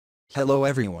Hello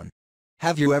everyone.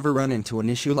 Have you ever run into an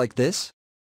issue like this?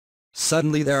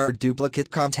 Suddenly there are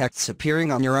duplicate contacts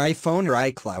appearing on your iPhone or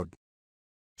iCloud.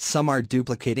 Some are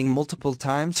duplicating multiple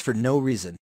times for no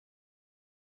reason.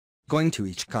 Going to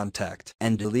each contact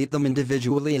and delete them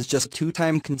individually is just too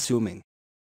time consuming.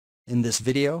 In this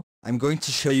video, I'm going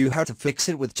to show you how to fix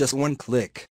it with just one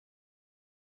click.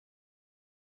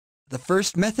 The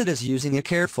first method is using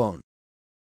iCareFone.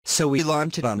 So we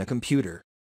launch it on a computer.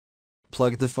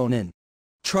 Plug the phone in.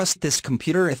 Trust this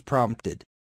computer if prompted.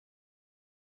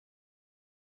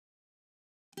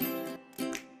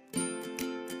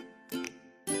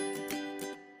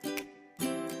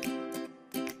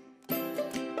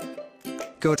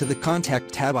 Go to the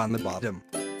Contact tab on the bottom.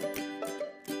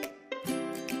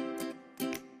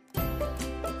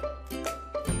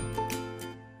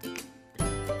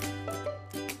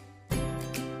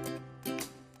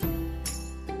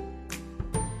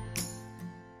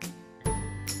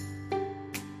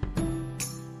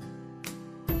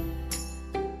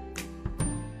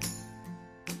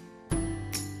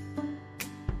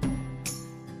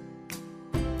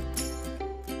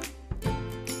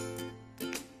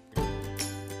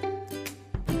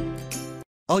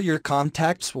 All your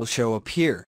contacts will show up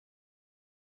here.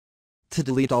 To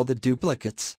delete all the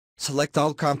duplicates, select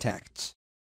all contacts.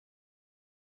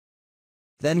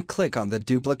 Then click on the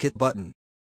duplicate button.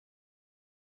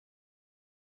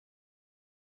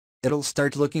 It'll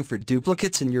start looking for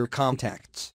duplicates in your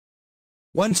contacts.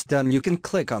 Once done, you can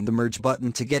click on the merge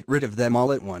button to get rid of them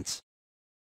all at once.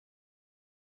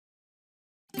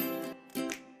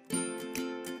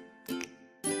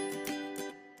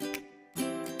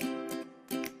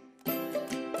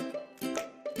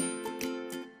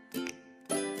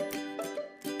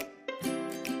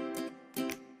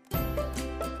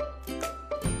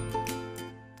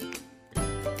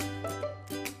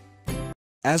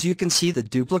 As you can see, the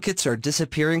duplicates are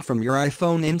disappearing from your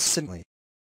iPhone instantly.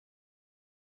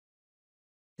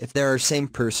 If they are same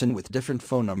person with different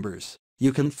phone numbers,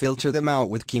 you can filter them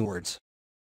out with keywords.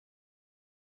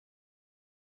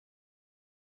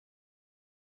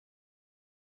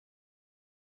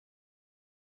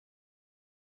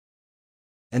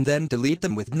 And then delete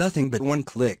them with nothing but one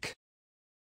click.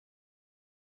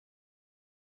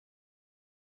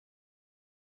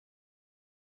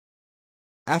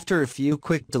 After a few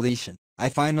quick deletion, I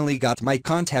finally got my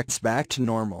contacts back to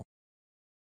normal.